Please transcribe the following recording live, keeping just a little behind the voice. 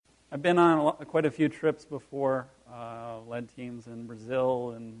I've been on quite a few trips before, led teams in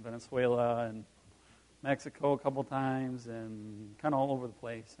Brazil and Venezuela and Mexico a couple times, and kind of all over the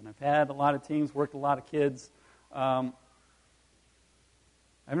place. And I've had a lot of teams, worked with a lot of kids. I've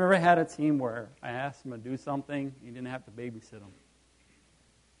never had a team where I asked them to do something, you didn't have to babysit them.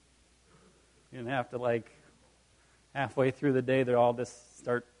 You didn't have to, halfway through the day, they all just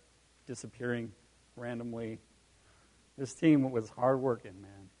start disappearing randomly. This team was hard-working,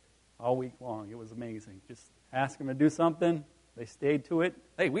 man, all week long. It was amazing. Just ask them to do something. They stayed to it.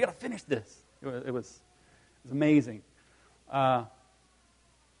 Hey, we got to finish this. It was amazing. It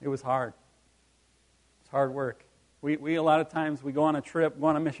was hard. It's hard work. We a lot of times we go on a trip, go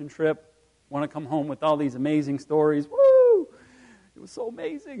on a mission trip, want to come home with all these amazing stories. Woo! It was so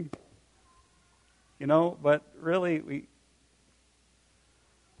amazing. But really,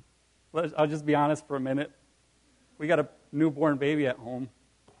 I'll just be honest for a minute. We got a newborn baby at home.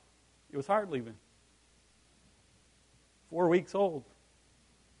 It was hard leaving. 4 weeks old.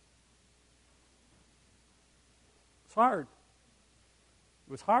 It's hard.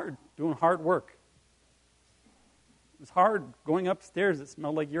 It was hard doing hard work. It was hard going upstairs that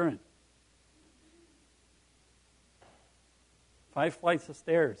smelled like urine. 5 flights of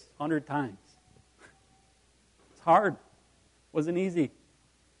stairs, 100 times. It's hard. Wasn't easy.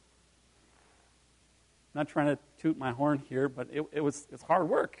 Not trying to toot my horn here, but it's hard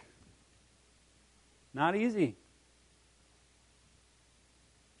work. Not easy.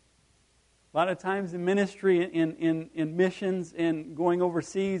 A lot of times in ministry, in missions, in going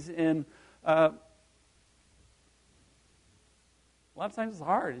overseas, a lot of times it's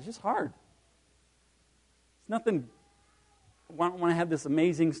hard. It's just hard. It's nothing. I want to have this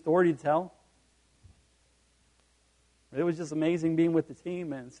amazing story to tell. It was just amazing being with the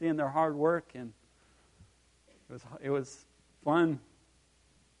team and seeing their hard work, and it was fun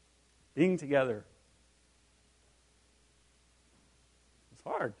being together. It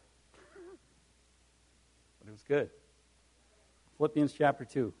was hard, but it was good. Philippians chapter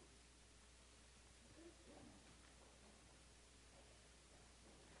 2.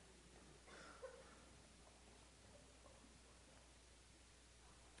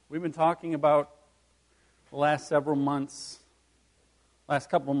 We've been talking about the last couple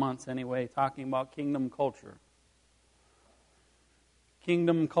months anyway, talking about kingdom culture.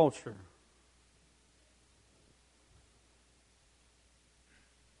 Kingdom culture.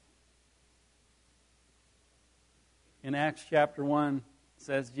 In Acts chapter 1, it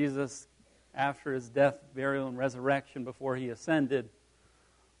says Jesus, after his death, burial, and resurrection, before he ascended,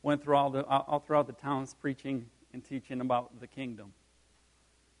 went through all throughout the towns preaching and teaching about the kingdom.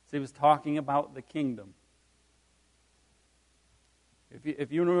 So he was talking about the kingdom.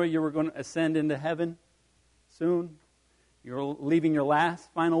 If you knew you were going to ascend into heaven soon, you're leaving your last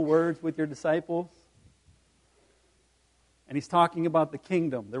final words with your disciples, and he's talking about the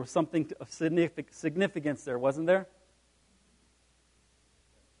kingdom. There was something of significance there, wasn't there?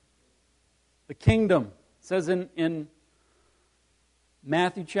 The kingdom. It says in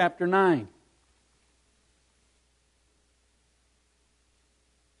Matthew chapter 9.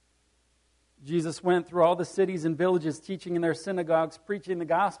 Jesus went through all the cities and villages, teaching in their synagogues, preaching the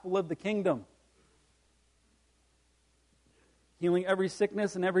gospel of the kingdom, healing every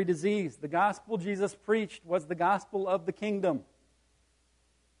sickness and every disease. The gospel Jesus preached was the gospel of the kingdom.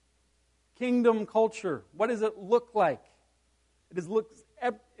 Kingdom culture. What does it look like? It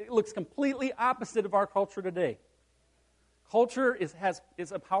looks completely opposite of our culture today. Culture is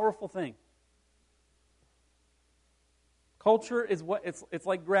a powerful thing. Culture is it's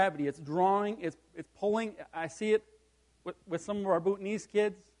like gravity. It's drawing, it's pulling. I see it with some of our Bhutanese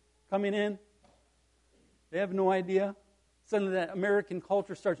kids coming in. They have no idea. Suddenly that American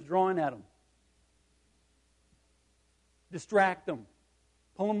culture starts drawing at them. Distract them.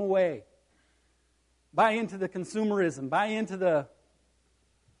 Pull them away. Buy into the consumerism. Buy into the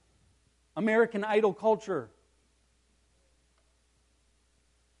American Idol culture.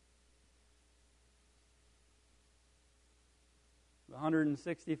 The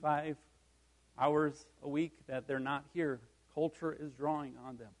 165 hours a week that they're not here, culture is drawing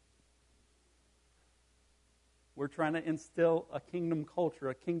on them. We're trying to instill a kingdom culture,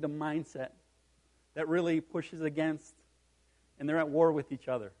 a kingdom mindset that really pushes against, and they're at war with each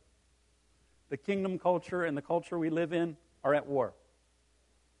other. The kingdom culture and the culture we live in are at war.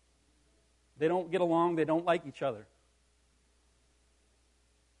 They don't get along, they don't like each other.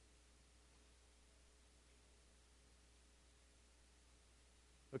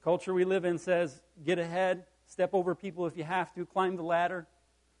 The culture we live in says, get ahead, step over people if you have to, climb the ladder,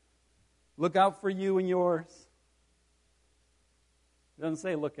 look out for you and yours. It doesn't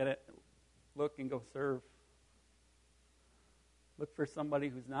say look at it, look and go serve. Look for somebody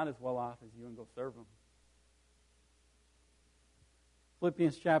who's not as well off as you and go serve them.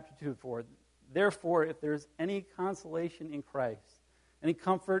 Philippians chapter 2, 4. Therefore, if there is any consolation in Christ, any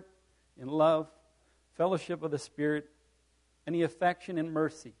comfort in love, fellowship of the Spirit, any affection and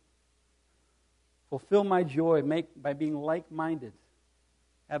mercy, fulfill my joy by being like-minded,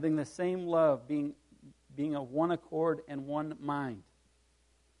 having the same love, being of one accord and one mind.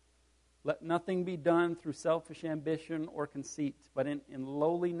 Let nothing be done through selfish ambition or conceit, but in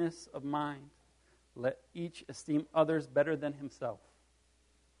lowliness of mind, let each esteem others better than himself.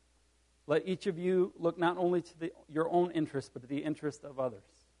 Let each of you look not only to your own interest, but to the interest of others.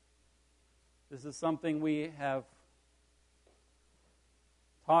 This is something we have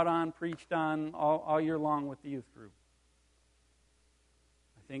taught on, preached on all year long with the youth group.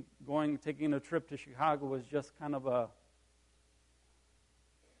 I think taking a trip to Chicago was just kind of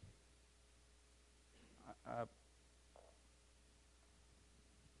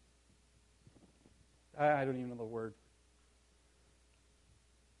I don't even know the word.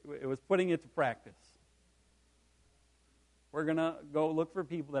 It was putting it to practice. We're going to go look for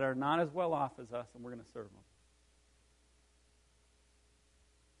people that are not as well off as us, and we're going to serve them.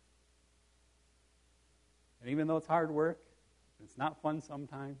 And even though it's hard work, it's not fun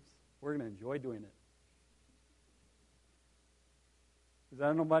sometimes, we're going to enjoy doing it. Because I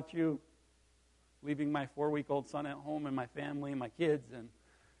don't know about you, leaving my 4-week-old son at home and my family and my kids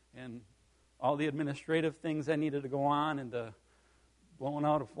and all the administrative things I needed to go on and blowing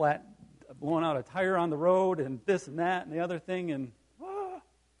out a tire on the road and this and that and the other thing and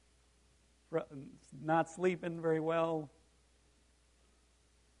not sleeping very well.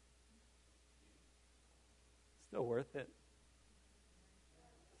 Still worth it.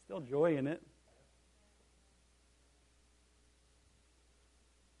 Still joy in it.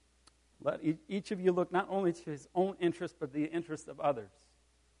 Let each of you look not only to his own interest, but the interest of others.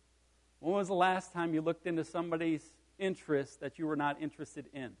 When was the last time you looked into somebody's interest that you were not interested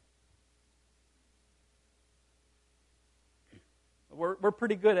in? We're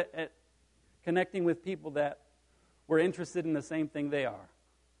pretty good at connecting with people that we're interested in the same thing they are.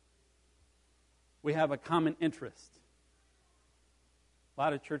 We have a common interest. A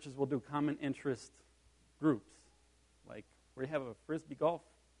lot of churches will do common interest groups, like we have a Frisbee golf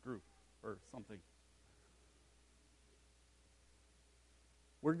group or something.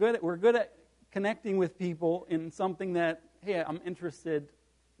 We're good at connecting with people in something that, hey,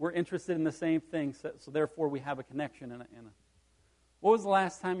 we're interested in the same thing, so therefore we have a connection. What was the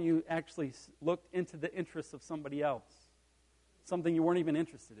last time you actually looked into the interests of somebody else? Something you weren't even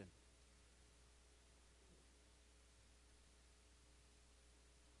interested in?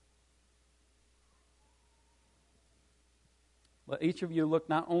 Let each of you look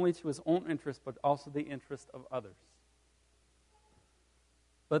not only to his own interest, but also the interest of others.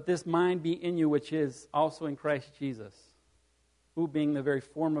 Let this mind be in you, which is also in Christ Jesus, who, being the very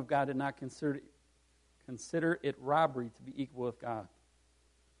form of God, did not consider it robbery to be equal with God,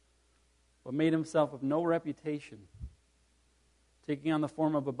 but made himself of no reputation, taking on the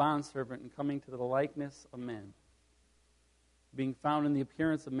form of a bondservant and coming to the likeness of men. Being found in the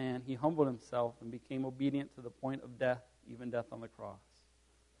appearance of man, he humbled himself and became obedient to the point of death, even death on the cross.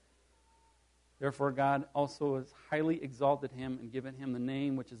 Therefore God also has highly exalted him and given him the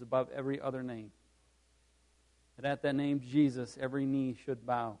name which is above every other name, that at that name Jesus every knee should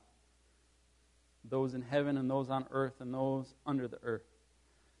bow, those in heaven and those on earth and those under the earth,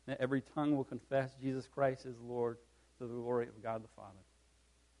 that every tongue will confess Jesus Christ is Lord, to the glory of God the Father.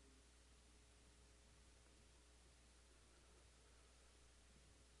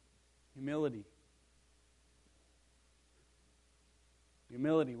 Humility.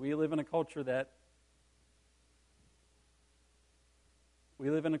 Humility. We live in a culture that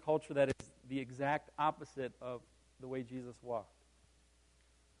is the exact opposite of the way Jesus walked.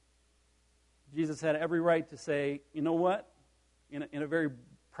 Jesus had every right to say, you know what? In a very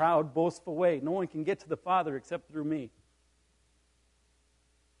proud, boastful way, no one can get to the Father except through me.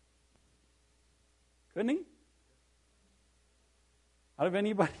 Couldn't he? Out of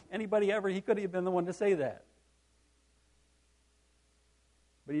anybody ever, he could have been the one to say that.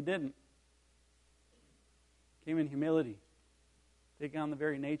 But he didn't. Came in humility, taking on the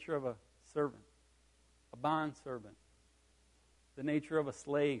very nature of a servant, a bond servant, the nature of a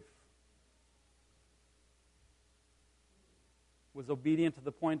slave. Was obedient to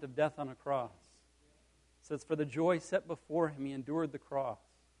the point of death on a cross. It says, for the joy set before him, he endured the cross.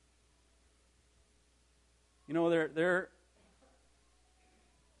 You know, there's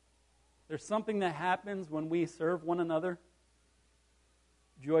something that happens when we serve one another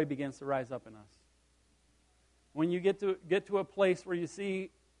joy begins to rise up in us. When you get to a place where you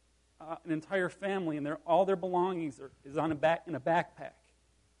see an entire family and all their belongings is in a backpack,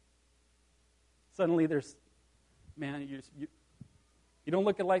 suddenly there's, man, you don't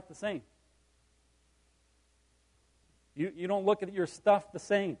look at life the same. You don't look at your stuff the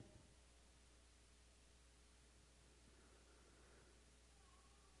same.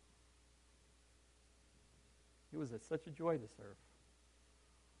 It was such a joy to serve.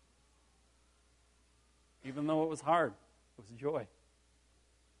 Even though it was hard, it was joy.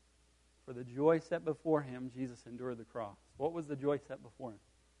 For the joy set before him, Jesus endured the cross. What was the joy set before him?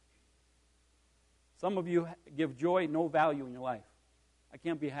 Some of you give joy no value in your life. I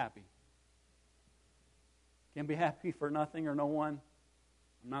can't be happy. Can't be happy for nothing or no one.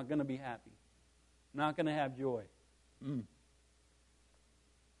 I'm not going to be happy. I'm not going to have joy.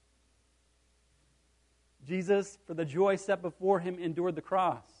 Jesus, for the joy set before him, endured the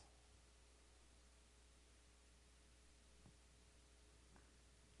cross.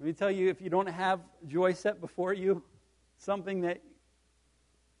 Let me tell you, if you don't have joy set before you, something that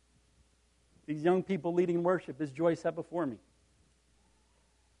these young people leading worship is joy set before me.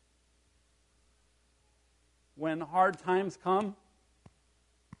 When hard times come,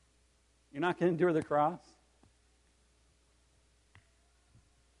 you're not going to endure the cross.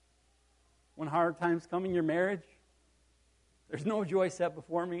 When hard times come in your marriage, there's no joy set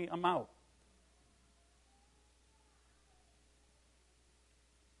before me, I'm out.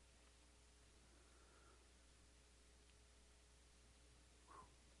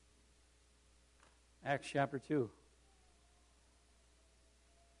 Acts chapter 2.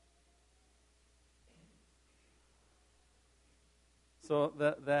 So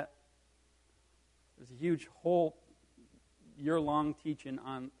that there's a huge whole year-long teaching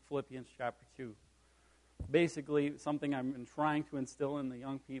on Philippians chapter 2. Basically, something I've been trying to instill in the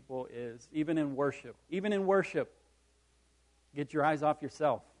young people is, even in worship, get your eyes off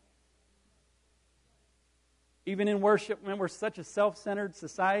yourself. Even in worship, man, we're such a self-centered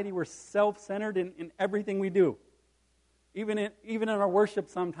society. We're self-centered in everything we do. Even in our worship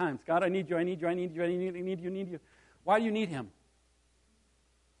sometimes. God, I need you, I need you, I need you, I need you. Why do you need him?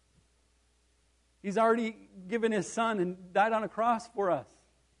 He's already given his son and died on a cross for us.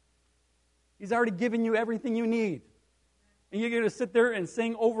 He's already given you everything you need. And you're going to sit there and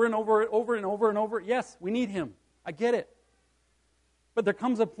sing over and over and over. Yes, we need him. I get it. But there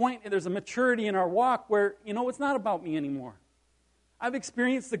comes a point, and there's a maturity in our walk where, it's not about me anymore. I've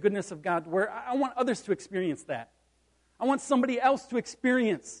experienced the goodness of God where I want others to experience that. I want somebody else to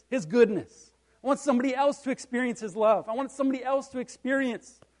experience his goodness. I want somebody else to experience his love. I want somebody else to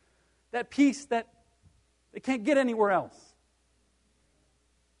experience that peace that they can't get anywhere else.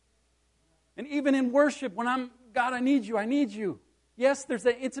 And even in worship, when God, I need you. Yes, there's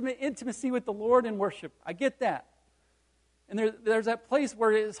that intimacy with the Lord in worship. I get that. And there's that place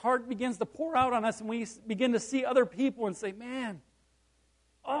where his heart begins to pour out on us and we begin to see other people and say, man,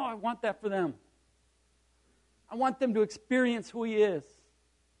 I want that for them. I want them to experience who he is.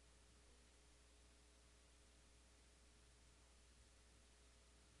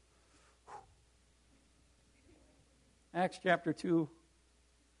 Acts chapter 2,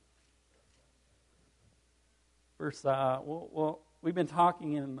 verse, we've been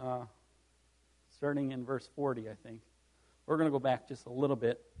talking starting in verse 40, I think. We're going to go back just a little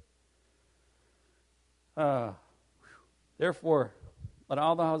bit. Therefore, let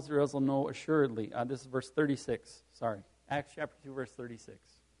all the house of Israel know assuredly. This is verse 36. Sorry. Acts chapter 2, verse 36.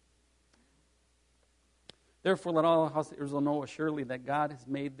 Therefore, let all the house of Israel know assuredly that God has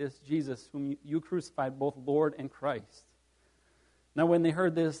made this Jesus, whom you crucified, both Lord and Christ. Now, when they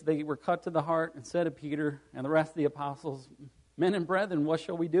heard this, they were cut to the heart and said to Peter and the rest of the apostles, Men and brethren, what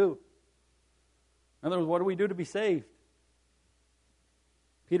shall we do? In other words, what do we do to be saved?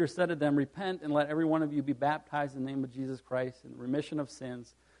 Peter said to them, Repent and let every one of you be baptized in the name of Jesus Christ in the remission of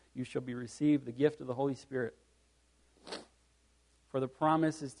sins. You shall be received the gift of the Holy Spirit. For the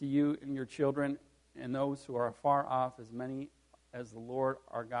promise is to you and your children and those who are afar off, as many as the Lord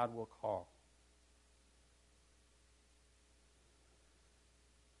our God will call.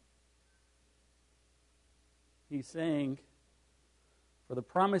 He's saying, for the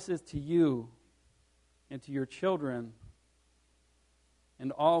promises to you and to your children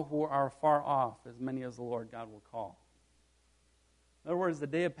and all who are far off, as many as the Lord God will call. In other words, the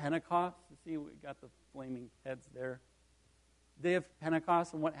day of Pentecost, you see we got the flaming heads there. The day of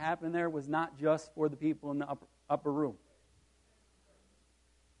Pentecost and what happened there was not just for the people in the upper room.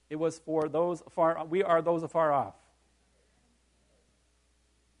 It was for those afar. We are those afar off.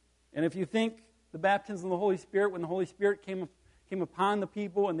 And if you think the baptism of the Holy Spirit, when the Holy Spirit came came upon the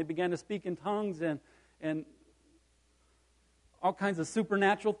people, and they began to speak in tongues, and all kinds of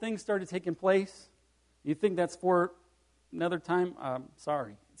supernatural things started taking place. You think that's for another time?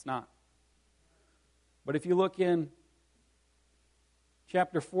 Sorry, it's not. But if you look in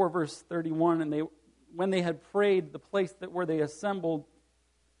chapter 4, verse 31, and when they had prayed, the place where they assembled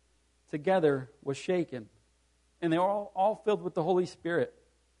together was shaken. And they were all filled with the Holy Spirit.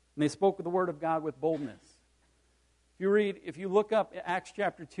 And they spoke the word of God with boldness. If you look up Acts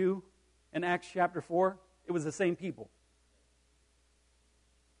chapter 2 and Acts chapter 4, it was the same people.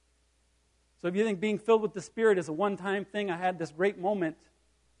 So if you think being filled with the Spirit is a one-time thing, I had this great moment.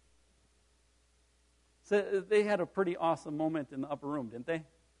 So they had a pretty awesome moment in the upper room, didn't they?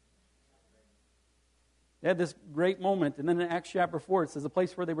 They had this great moment. And then in Acts chapter 4, it says, the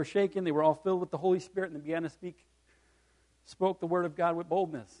place where they were shaken, they were all filled with the Holy Spirit, and they began to spoke the word of God with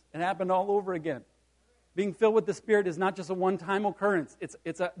boldness. It happened all over again. Being filled with the Spirit is not just a one-time occurrence.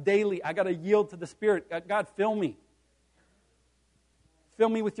 It's a daily, I got to yield to the Spirit. God, fill me. Fill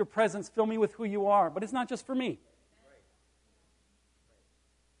me with your presence. Fill me with who you are. But it's not just for me.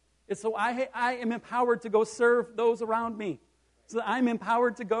 It's so I am empowered to go serve those around me. So that I'm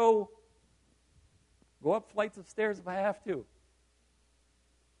empowered to go up flights of stairs if I have to.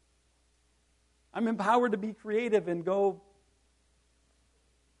 I'm empowered to be creative and go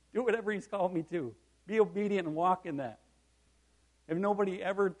do whatever He's called me to. Be obedient and walk in that. If nobody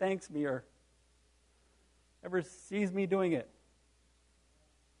ever thanks me or ever sees me doing it.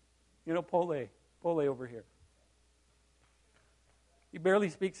 You know, Pole over here. He barely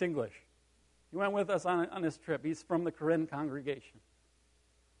speaks English. He went with us on this trip. He's from the Korean congregation.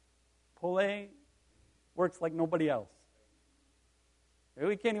 Pole works like nobody else.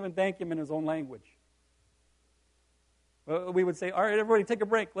 We can't even thank him in his own language. We would say, all right, everybody take a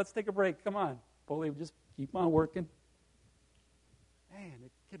break. Let's take a break. Come on. Pole would just keep on working. Man, the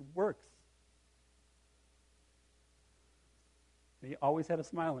kid works. And he always had a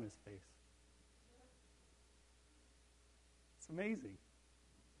smile on his face. It's amazing.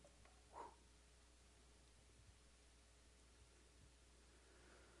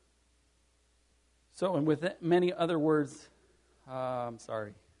 So, and with many other words, in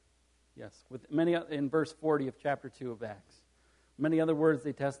verse 40 of chapter 2 of Acts. Many other words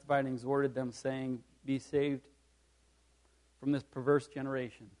they testified and exhorted them, saying, be saved from this perverse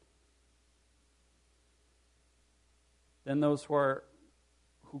generation. Then those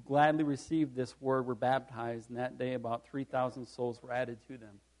who gladly received this word were baptized, and that day about 3,000 souls were added to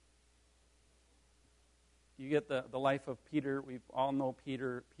them. You get the life of Peter. We all know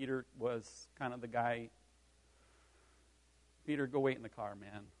Peter. Peter was kind of the guy. Peter, go wait in the car,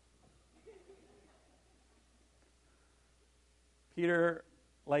 man. Peter,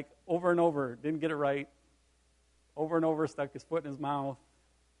 like over and over, didn't get it right. Over and over, stuck his foot in his mouth.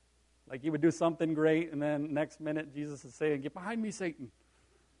 Like he would do something great, and then next minute Jesus is saying, get behind me, Satan.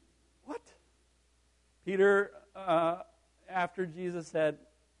 What? Peter, after Jesus had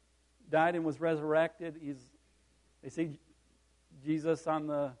died and was resurrected, they see Jesus on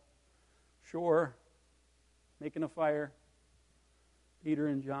the shore making a fire. Peter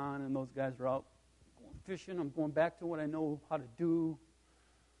and John and those guys are out going fishing. I'm going back to what I know how to do.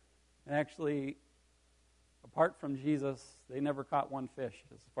 And actually, apart from Jesus, they never caught one fish,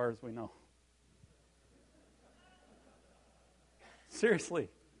 as far as we know. Seriously.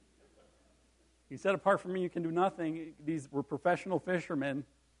 He said, apart from me, you can do nothing. These were professional fishermen.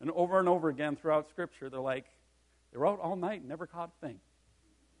 And over again throughout Scripture, they were out all night and never caught a thing.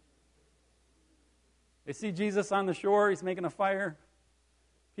 They see Jesus on the shore. He's making a fire.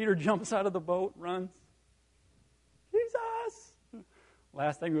 Peter jumps out of the boat, runs. Jesus!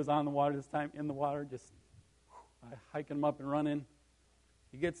 Last thing he was on the water, this time in the water, just hiking him up and running.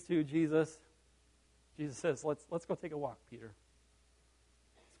 He gets to Jesus. Jesus says, let's go take a walk, Peter.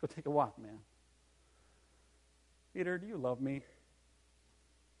 Let's go take a walk, man. Peter, do you love me?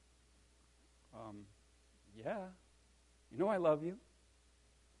 Yeah. You know I love you.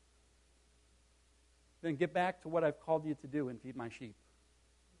 Then get back to what I've called you to do and feed my sheep.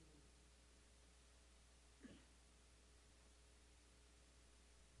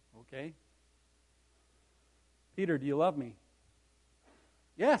 Okay. Peter, do you love me?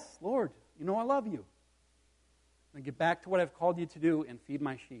 Yes, Lord. You know I love you. Then get back to what I've called you to do and feed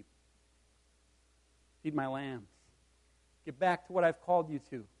my sheep. Feed my lambs. Get back to what I've called you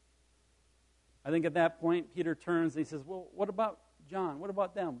to. I think at that point, Peter turns and he says, well, what about John? What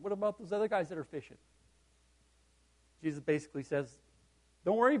about them? What about those other guys that are fishing? Jesus basically says,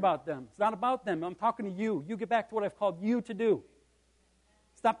 don't worry about them. It's not about them. I'm talking to you. You get back to what I've called you to do.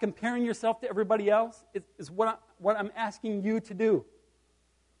 Stop comparing yourself to everybody else. Is what I'm asking you to do.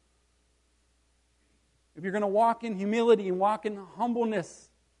 If you're going to walk in humility and walk in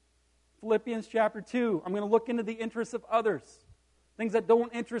humbleness, Philippians chapter 2, I'm going to look into the interests of others, things that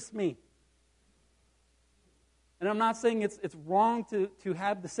don't interest me. And I'm not saying it's wrong to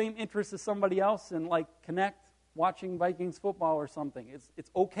have the same interests as somebody else and like connect watching Vikings football or something. It's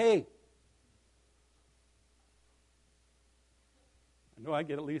okay. I know I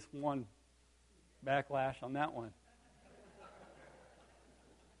get at least one backlash on that one.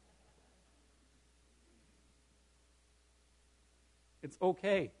 It's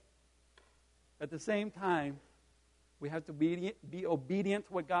okay. At the same time, we have to be obedient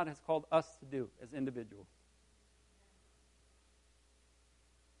to what God has called us to do as individuals.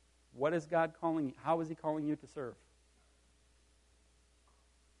 What is God calling you? How is He calling you to serve?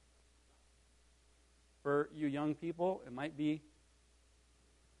 For you young people,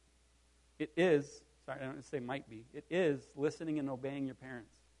 it is listening and obeying your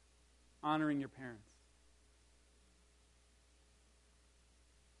parents, honoring your parents.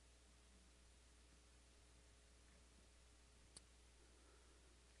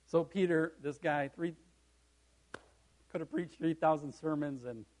 So Peter, this guy, could have preached 3,000 sermons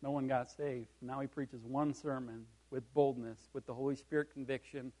and no one got saved. Now he preaches one sermon with boldness, with the Holy Spirit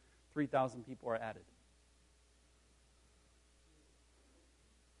conviction. 3,000 people are added.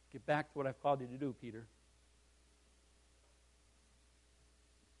 Get back to what I've called you to do, Peter.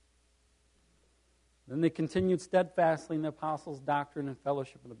 Then they continued steadfastly in the apostles' doctrine and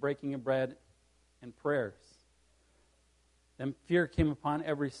fellowship, and the breaking of bread and prayers. Then fear came upon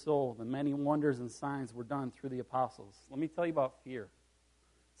every soul, and many wonders and signs were done through the apostles. Let me tell you about fear.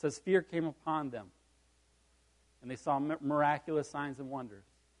 It says fear came upon them, and they saw miraculous signs and wonders.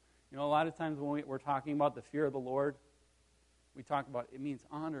 You know, a lot of times when we're talking about the fear of the Lord, we talk about it means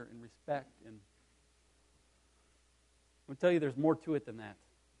honor and respect. And I'm going to tell you there's more to it than that.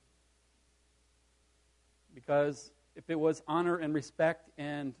 Because if it was honor and respect,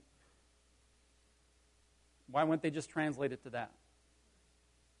 and why wouldn't they just translate it to that?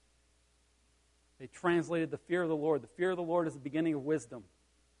 They translated the fear of the Lord. The fear of the Lord is the beginning of wisdom.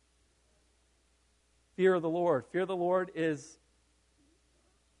 Fear of the Lord. Fear of the Lord is,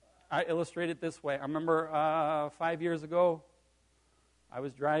 I illustrate it this way. I remember 5 years ago, I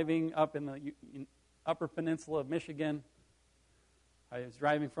was driving up in the Upper Peninsula of Michigan. I was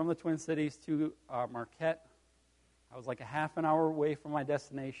driving from the Twin Cities to Marquette. I was like a half an hour away from my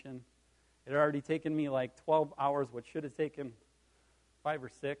destination. It had already taken me like 12 hours, what should have taken 5 or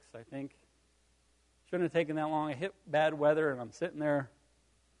 6, I think. Shouldn't have taken that long. I hit bad weather, and I'm sitting there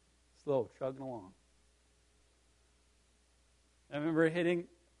slow, chugging along. I remember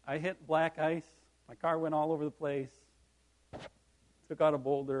I hit black ice. My car went all over the place. Took out a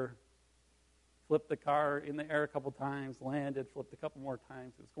boulder, flipped the car in the air a couple times, landed, flipped a couple more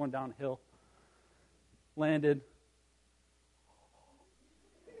times. It was going downhill. Landed.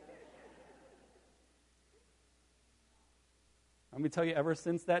 Let me tell you, ever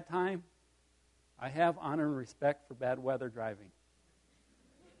since that time, I have honor and respect for bad weather driving.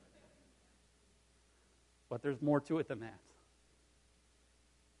 But there's more to it than that.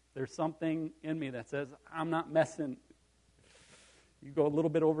 There's something in me that says, I'm not messing. You go a little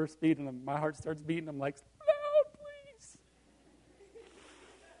bit over speed, and my heart starts beating. I'm like, no, please.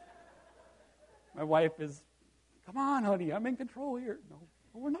 My wife is, come on, honey, I'm in control here. No,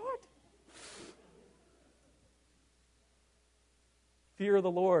 we're not. Fear of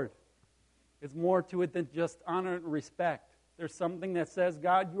the Lord is more to it than just honor and respect. There's something that says,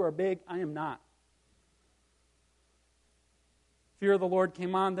 God, you are big, I am not. Fear of the Lord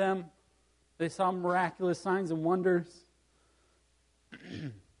came on them. They saw miraculous signs and wonders.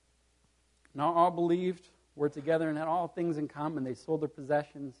 Now all believed, were together, and had all things in common. They sold their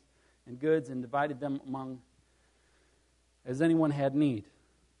possessions and goods and divided them among as anyone had need.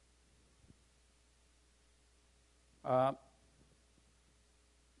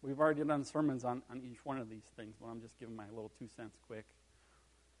 We've already done sermons on each one of these things, but I'm just giving my little 2 cents quick.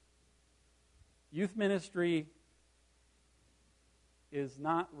 Youth ministry is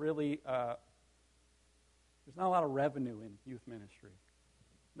not really, there's not a lot of revenue in youth ministry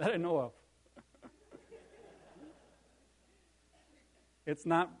that I know of. It's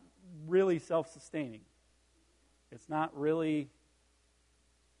not really self-sustaining. It's not really,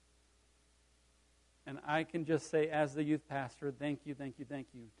 and I can just say as the youth pastor, thank you to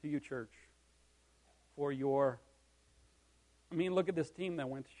you, church, for your, look at this team that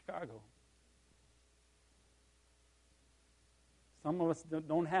went to Chicago. Some of us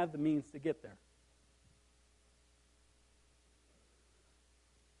don't have the means to get there.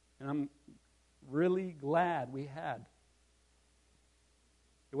 And I'm really glad we had.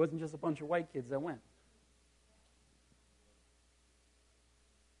 It wasn't just a bunch of white kids that went.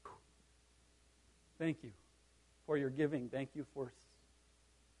 Thank you for your giving. Thank you for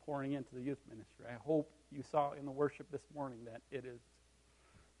pouring into the youth ministry. I hope you saw in the worship this morning that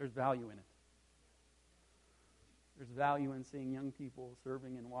there's value in it. There's value in seeing young people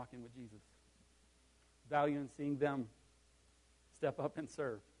serving and walking with Jesus. Value in seeing them step up and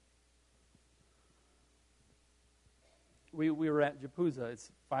serve. We were at Japuza.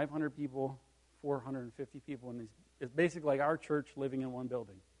 It's 500 people, 450 people, and it's basically like our church living in one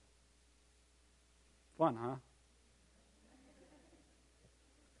building. Fun, huh?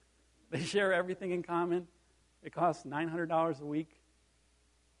 They share everything in common. It costs $900 a week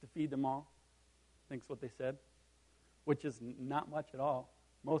to feed them all. I think that's what they said, which is not much at all.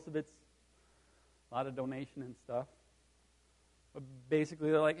 Most of it's a lot of donation and stuff. But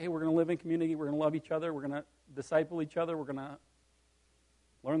basically, they're like, hey, we're going to live in community. We're going to love each other. We're going to disciple each other. We're going to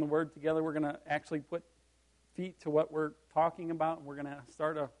learn the Word together. We're going to actually put feet to what we're talking about. We're going to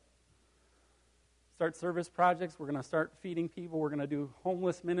start service projects. We're going to start feeding people. We're going to do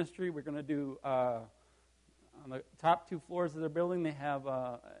homeless ministry. We're going to do, on the top 2 floors of their building, they have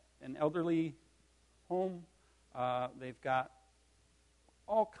an elderly home. They've got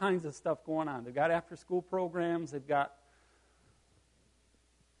all kinds of stuff going on. They've got after-school programs. They've got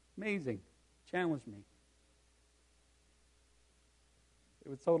amazing. Challenged me. It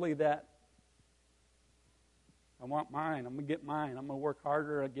was totally that. I want mine. I'm going to get mine. I'm going to work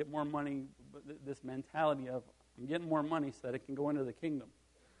harder. I get more money. This mentality of I'm getting more money so that it can go into the kingdom.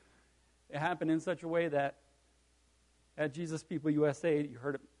 It happened in such a way that at Jesus People USA, you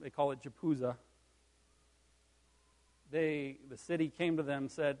heard it, they call it Japuza. The city came to them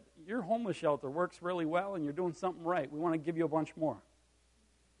and said, your homeless shelter works really well and you're doing something right. We want to give you a bunch more.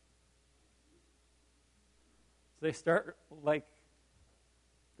 So they start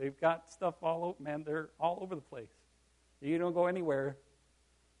they've got stuff all over, man, they're all over the place. You don't go anywhere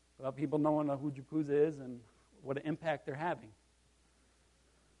without people knowing who Japuza is and what an impact they're having.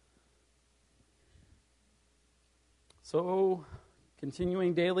 So,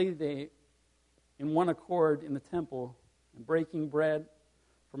 continuing daily, they, in one accord in the temple, and breaking bread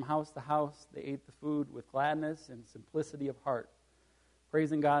from house to house, they ate the food with gladness and simplicity of heart,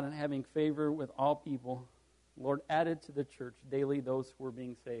 praising God and having favor with all people. The Lord added to the church daily those who were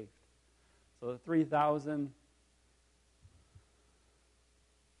being saved. So the 3,000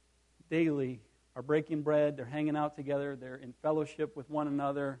 daily are breaking bread, they're hanging out together, they're in fellowship with one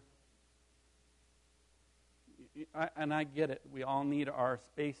another. And I get it. We all need our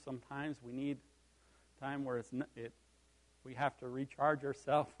space sometimes. We need time where we have to recharge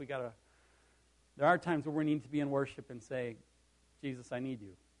ourselves. There are times where we need to be in worship and say, Jesus, I need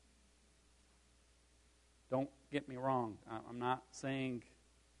you. Don't get me wrong. I'm not saying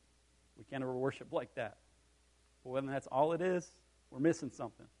we can't ever worship like that. But when that's all it is, we're missing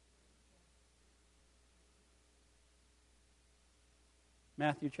something.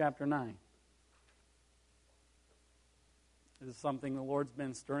 Matthew chapter 9. This is something the Lord's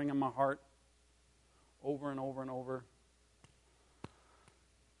been stirring in my heart over and over and over.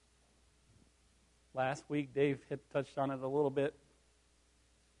 Last week, Dave touched on it a little bit.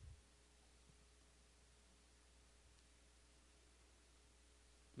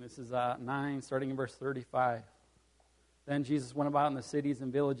 This is 9, starting in verse 35. Then Jesus went about in the cities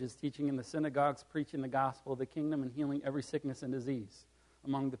and villages, teaching in the synagogues, preaching the gospel of the kingdom, and healing every sickness and disease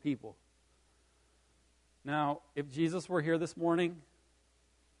among the people. Now, if Jesus were here this morning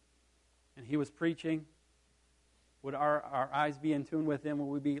and he was preaching, would our eyes be in tune with him?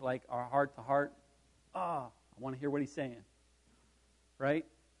 Would we be like our heart to heart? I want to hear what he's saying. Right?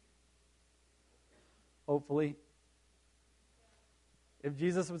 Hopefully. If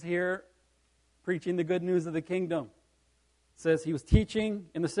Jesus was here preaching the good news of the kingdom, it says he was teaching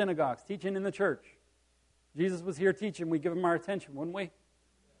in the synagogues, teaching in the church. Jesus was here teaching. We'd give him our attention, wouldn't we?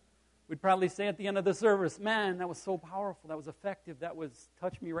 We'd probably say at the end of the service, man, that was so powerful, that was effective, that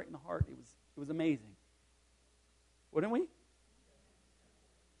touched me right in the heart. It was amazing. Wouldn't we?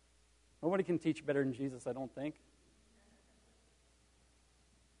 Nobody can teach better than Jesus, I don't think.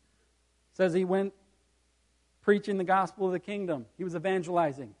 It says he went preaching the gospel of the kingdom. He was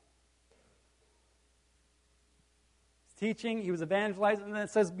evangelizing. Teaching, he was evangelizing, and then it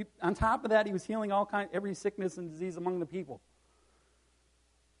says on top of that, he was healing every sickness and disease among the people.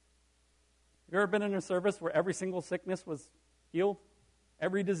 Have you ever been in a service where every single sickness was healed?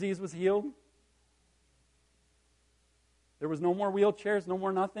 Every disease was healed? There was no more wheelchairs, no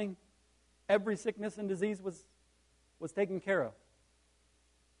more nothing. Every sickness and disease was taken care of.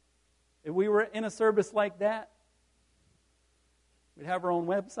 If we were in a service like that, we'd have our own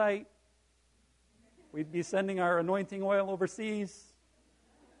website. We'd be sending our anointing oil overseas.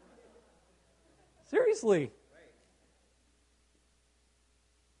 Seriously.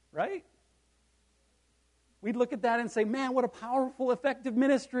 Right? We'd look at that and say, man, what a powerful, effective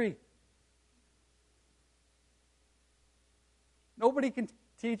ministry. Nobody can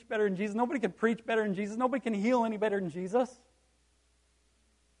teach better than Jesus. Nobody can preach better than Jesus. Nobody can heal any better than Jesus.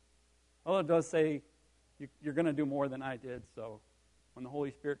 Well, it does say you're going to do more than I did, so when the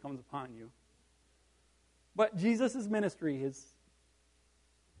Holy Spirit comes upon you. But Jesus' ministry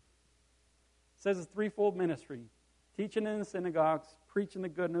says it's threefold ministry. Teaching in the synagogues, preaching the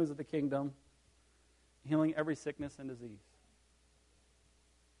good news of the kingdom, healing every sickness and disease.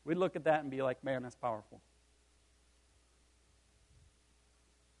 We'd look at that and be like, man, that's powerful.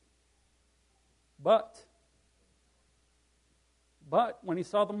 But when he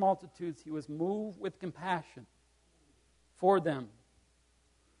saw the multitudes, he was moved with compassion for them.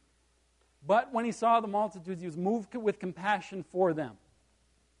 But when he saw the multitudes, he was moved with compassion for them.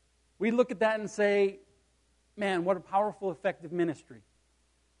 We look at that and say, man, what a powerful, effective ministry.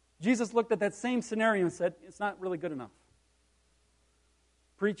 Jesus looked at that same scenario and said, it's not really good enough.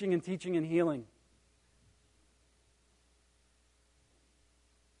 Preaching and teaching and healing.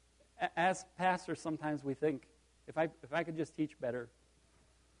 As pastors, sometimes we think, if I could just teach better,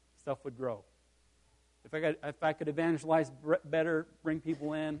 stuff would grow. If I could evangelize better, bring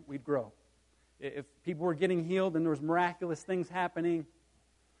people in, we'd grow. If people were getting healed and there was miraculous things happening,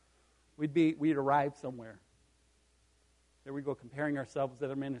 we'd arrive somewhere. There we go, comparing ourselves to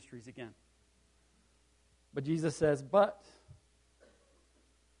other ministries again. But Jesus says, but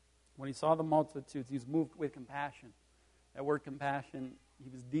when he saw the multitudes, he was moved with compassion. That word compassion, he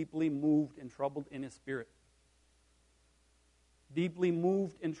was deeply moved and troubled in his spirit. Deeply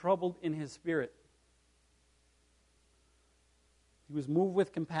moved and troubled in his spirit. He was moved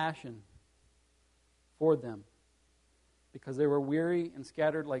with compassion for them because they were weary and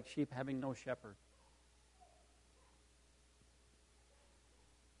scattered like sheep having no shepherd.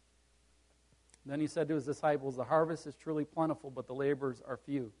 Then he said to his disciples, the harvest is truly plentiful, but the laborers are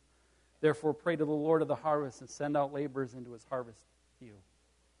few. Therefore pray to the Lord of the harvest and send out laborers into his harvest field.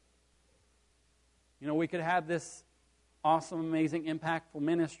 You know, we could have this awesome, amazing, impactful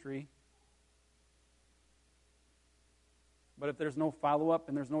ministry, but if there's no follow-up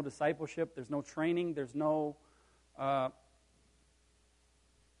and there's no discipleship, there's no training, there's no,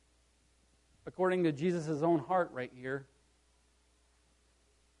 according to Jesus' own heart right here,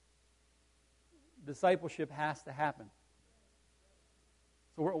 discipleship has to happen.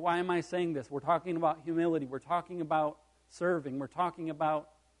 So why am I saying this? We're talking about humility. We're talking about serving. We're talking about,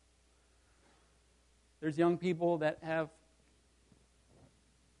 there's young people that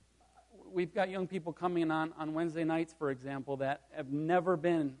we've got young people coming on Wednesday nights, for example, that have never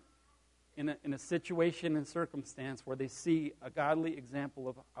been in a situation and circumstance where they see a godly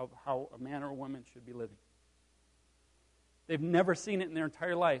example of how a man or a woman should be living. They've never seen it in their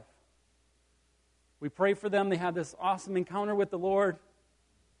entire life. We pray for them. They have this awesome encounter with the Lord.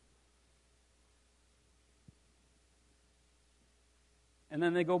 And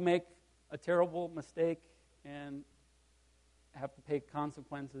then they go make a terrible mistake and have to pay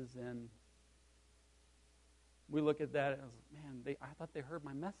consequences. And we look at that as, man, I thought they heard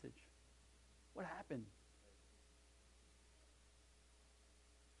my message. What happened?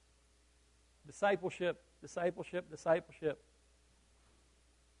 Discipleship, discipleship, discipleship.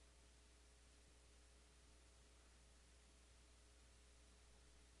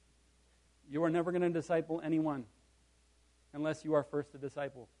 You are never going to disciple anyone unless you are first a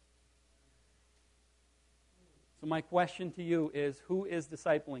disciple. So my question to you is, who is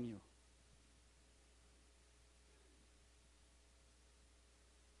discipling you?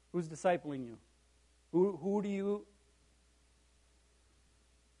 Who's discipling you? Who do you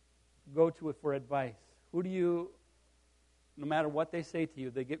go to for advice? Who do you, no matter what they say to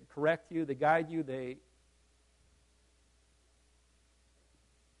you, they correct you, they guide you, they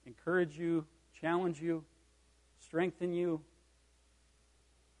encourage you, challenge you, strengthen you?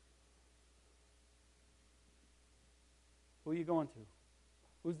 Who are you going to?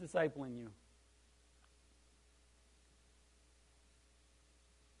 Who's discipling you?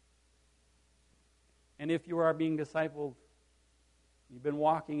 And if you are being discipled, you've been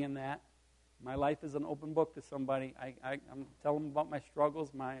walking in that. My life is an open book to somebody. I'm telling them about my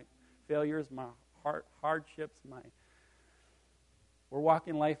struggles, my failures, my hardships. We're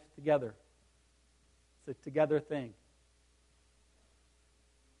walking life together. It's a together thing.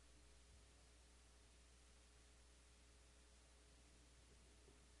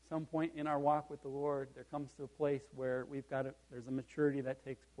 some point in our walk with the Lord, there comes to a place where there's a maturity that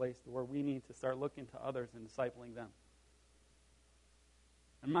takes place to where we need to start looking to others and discipling them.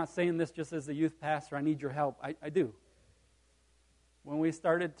 I'm not saying this just as a youth pastor, I need your help. I do. When we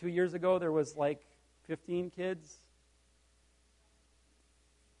started 2 years ago, there was like 15 kids,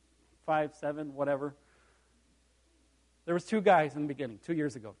 5, 7, whatever. There was 2 guys in the beginning, 2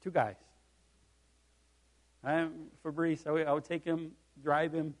 years ago, 2 guys. Fabrice, I would take him,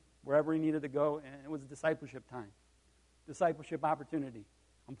 drive him wherever he needed to go, and it was discipleship time, discipleship opportunity.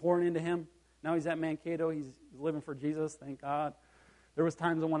 I'm pouring into him. Now he's at Mankato. He's living for Jesus, thank God. There was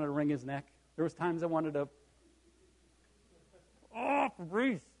times I wanted to wring his neck. There was times I wanted to,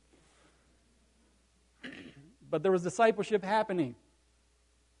 Fabrice. But there was discipleship happening.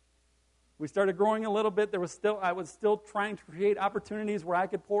 We started growing a little bit. I was still trying to create opportunities where I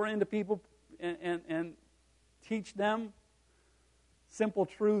could pour into people and teach them simple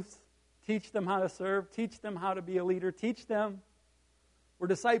truths, teach them how to serve, teach them how to be a leader, teach them. We're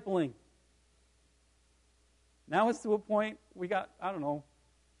discipling. Now it's to a point, we got,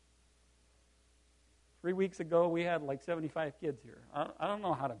 3 weeks ago we had like 75 kids here. I don't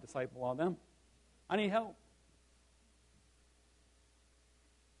know how to disciple all them. I need help.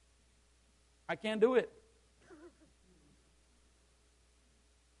 I can't do it.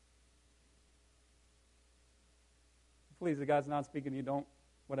 Please, if God's not speaking, you don't,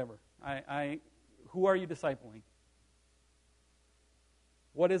 whatever. Who are you discipling?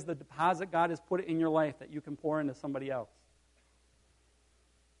 What is the deposit God has put in your life that you can pour into somebody else?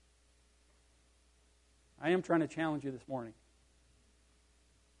 I am trying to challenge you this morning.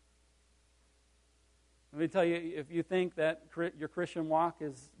 Let me tell you, if you think that your Christian walk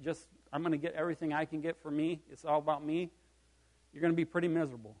is just, I'm going to get everything I can get for me, it's all about me, you're going to be pretty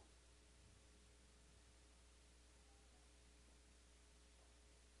miserable.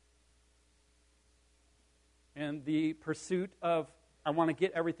 And the pursuit of, I want to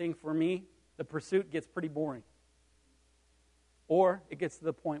get everything for me, the pursuit gets pretty boring. Or it gets to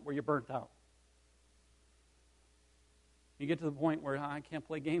the point where you're burnt out. You get to the point where I can't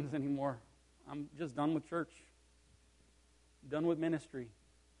play games anymore. I'm just done with church. Done with ministry.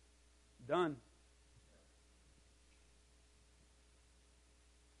 Done.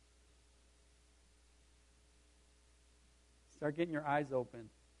 Start getting your eyes open.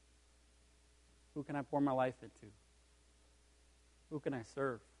 Who can I pour my life into? Who can I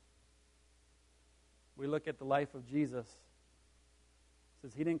serve? We look at the life of Jesus. It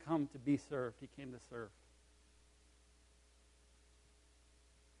says he didn't come to be served. He came to serve.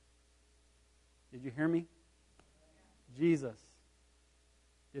 Did you hear me? Jesus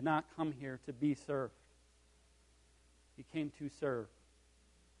did not come here to be served. He came to serve.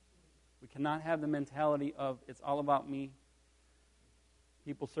 We cannot have the mentality of it's all about me.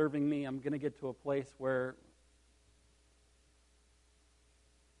 People serving me. I'm going to get to a place where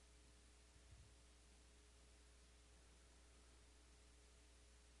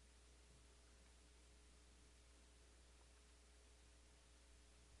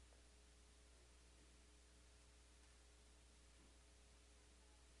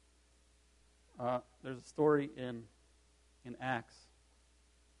there's a story in Acts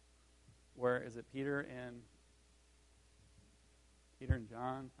where, is it Peter and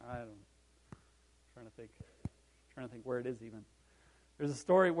John? I don't know. Trying to think where it is even. There's a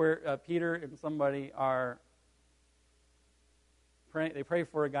story where Peter and somebody are praying. They pray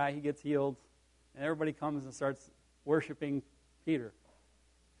for a guy, he gets healed, and everybody comes and starts worshiping Peter.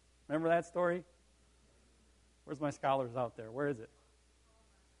 Remember that story? Where's my scholars out there? Where is it?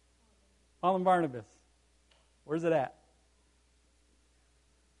 Paul and Barnabas. Where's it at?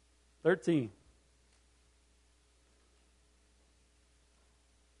 13.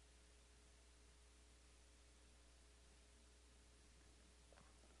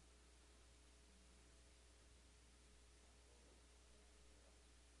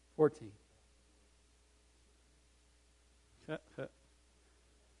 $14.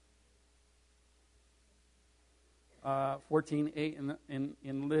 14:8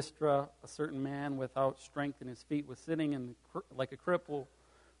 in Lystra, a certain man without strength in his feet was sitting like a cripple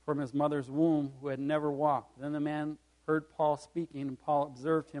from his mother's womb who had never walked. Then the man heard Paul speaking, and Paul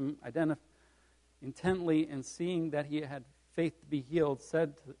observed him intently, and seeing that he had faith to be healed,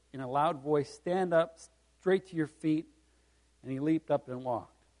 said in a loud voice, "Stand up, straight to your feet." And he leaped up and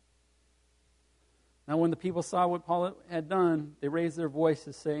walked. Now when the people saw what Paul had done, they raised their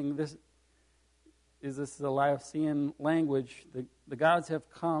voices, saying, This is the Laodicean language. The gods have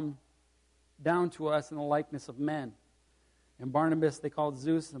come down to us in the likeness of men. And Barnabas they called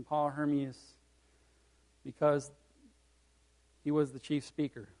Zeus, and Paul Hermes, because he was the chief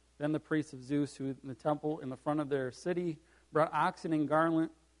speaker. Then the priests of Zeus, who in the temple in the front of their city, brought oxen and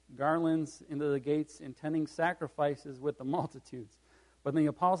garlands into the gates, intending sacrifices with the multitudes. But when the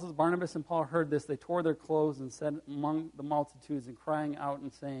apostles Barnabas and Paul heard this, they tore their clothes and said among the multitudes, and crying out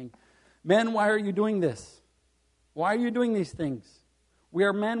and saying, Men, why are you doing this? Why are you doing these things? We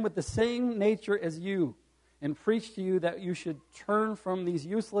are men with the same nature as you, and preach to you that you should turn from these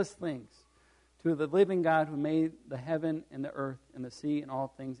useless things to the living God who made the heaven and the earth and the sea and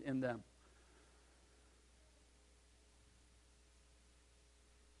all things in them.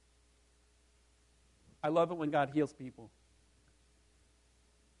 I love it when God heals people.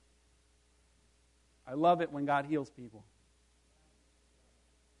 I love it when God heals people.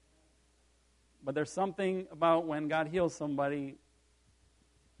 But there's something about when God heals somebody,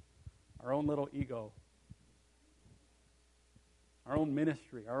 our own little ego, our own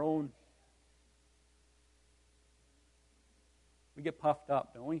ministry, we get puffed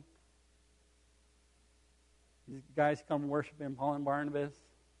up, don't we? These guys come worshiping Paul and Barnabas.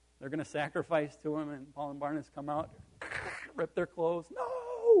 They're going to sacrifice to him, and Paul and Barnabas come out, rip their clothes.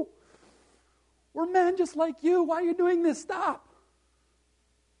 No! We're men just like you. Why are you doing this? Stop!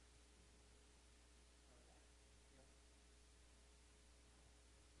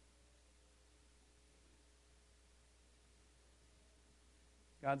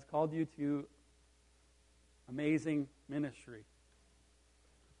 God's called you to amazing ministry.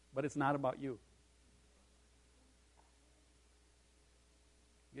 But it's not about you.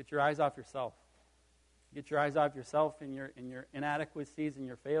 Get your eyes off yourself. Get your eyes off yourself and your inadequacies and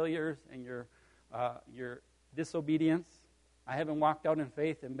your failures and your disobedience. I haven't walked out in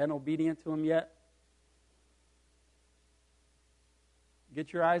faith and been obedient to Him yet.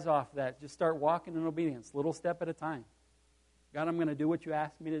 Get your eyes off that. Just start walking in obedience, little step at a time. God, I'm going to do what you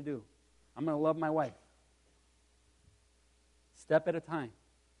asked me to do. I'm going to love my wife. Step at a time.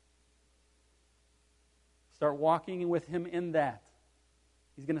 Start walking with Him in that.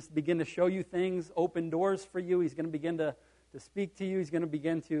 He's going to begin to show you things, open doors for you. He's going to begin to speak to you. He's going to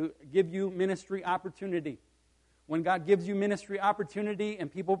begin to give you ministry opportunity. When God gives you ministry opportunity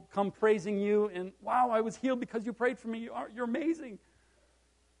and people come praising you and, wow, I was healed because you prayed for me. You're amazing.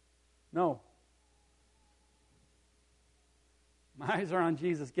 No. My eyes are on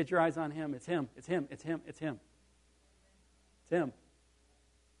Jesus. Get your eyes on Him. It's Him. It's Him. It's Him. It's Him. It's Him.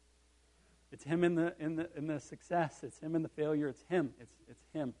 It's Him in the success. It's Him in the failure. It's Him. It's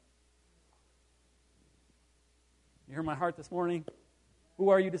Him. You hear my heart this morning? Who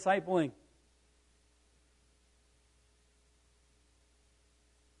are you discipling?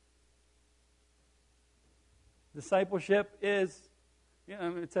 Discipleship is,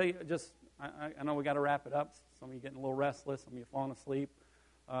 I'm going to tell you, I know we got to wrap it up. Some of you getting a little restless. Some of you falling asleep.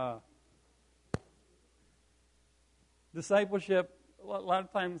 Discipleship, a lot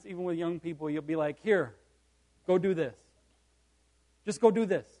of times, even with young people, you'll be like, here, go do this. Just go do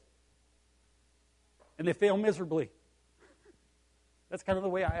this. And they fail miserably. That's kind of the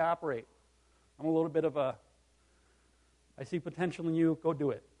way I operate. I'm a little bit of I see potential in you, go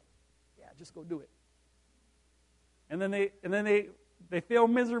do it. Yeah, just go do it. And then they fail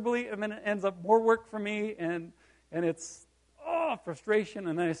miserably, and then it ends up more work for me, and it's frustration,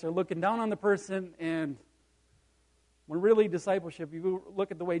 and then I start looking down on the person, and when really discipleship, you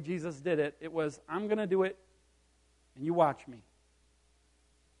look at the way Jesus did it, it was, I'm going to do it, and you watch me.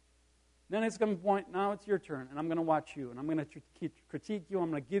 Then it's going to point, now it's your turn, and I'm going to watch you, and I'm going to critique you, I'm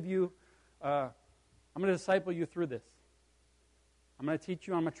going to give you, I'm going to disciple you through this. I'm going to teach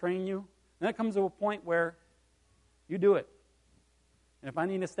you, I'm going to train you. And that comes to a point where you do it. And if I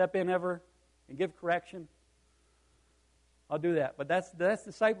need to step in ever and give correction, I'll do that. But that's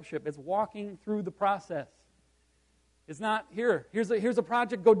discipleship. It's walking through the process. It's not, here's a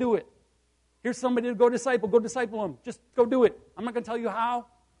project, go do it. Here's somebody to go disciple them. Just go do it. I'm not going to tell you how.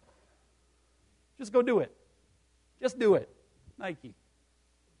 Just go do it. Just do it. Nike.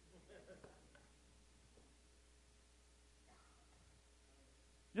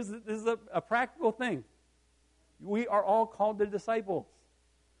 This is a practical thing. We are all called to disciples.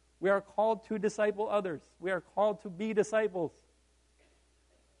 We are called to disciple others. We are called to be disciples.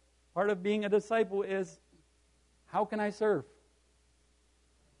 Part of being a disciple is, how can I serve?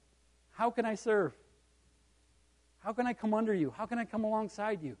 How can I serve? How can I come under you? How can I come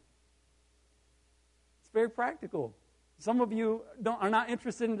alongside you? It's very practical. Some of you are not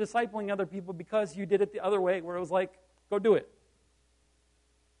interested in discipling other people because you did it the other way, where it was like, go do it.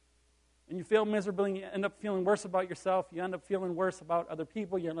 And you fail miserably, and you end up feeling worse about yourself. You end up feeling worse about other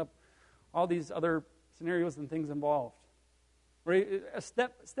people. You end up all these other scenarios and things involved. Where you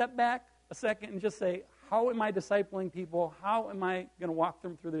step back a second and just say, How am I discipling people? How am I going to walk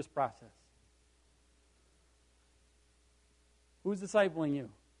them through this process? Who's discipling you?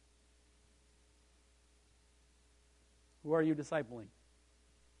 Who are you discipling?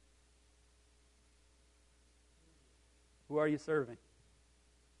 Who are you serving?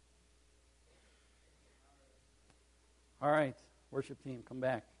 All right, worship team, come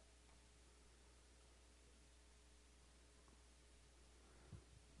back.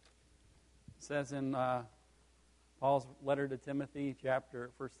 It says in Paul's letter to Timothy, 1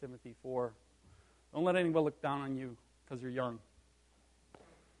 Timothy 4, don't let anyone look down on you because you're young,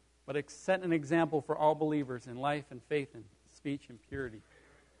 but set an example for all believers in life and faith and speech and purity.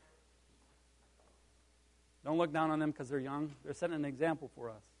 Don't look down on them because they're young. They're setting an example for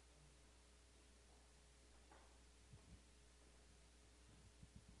us.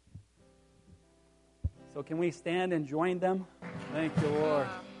 So can we stand and join them? Thank you, Lord.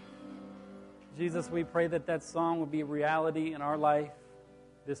 Jesus, we pray that that song will be a reality in our life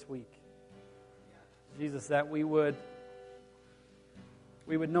this week. Jesus, that we would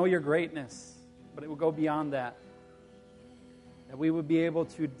know your greatness, but it would go beyond that. That we would be able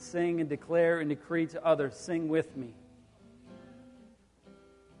to sing and declare and decree to others, sing with me.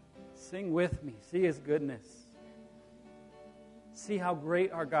 Sing with me. See his goodness. See how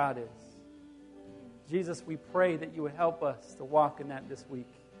great our God is. Jesus, we pray that you would help us to walk in that this week.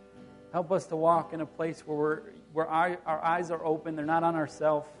 Help us to walk in a place where our eyes are open. They're not on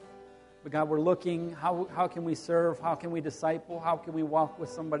ourselves. But God, we're looking, how can we serve? How can we disciple? How can we walk with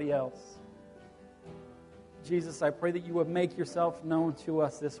somebody else? Jesus, I pray that you would make yourself known to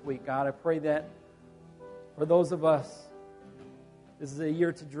us this week, God. I pray that for those of us, this is a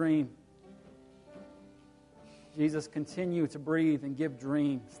year to dream. Jesus, continue to breathe and give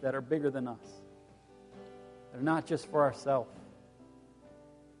dreams that are bigger than us. They're not just for ourselves.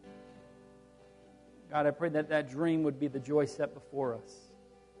 God, I pray that that dream would be the joy set before us.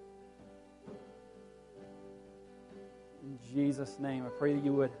 In Jesus' name, I pray that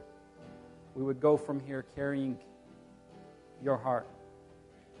we would go from here carrying your heart.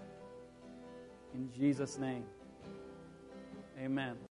 In Jesus' name, amen.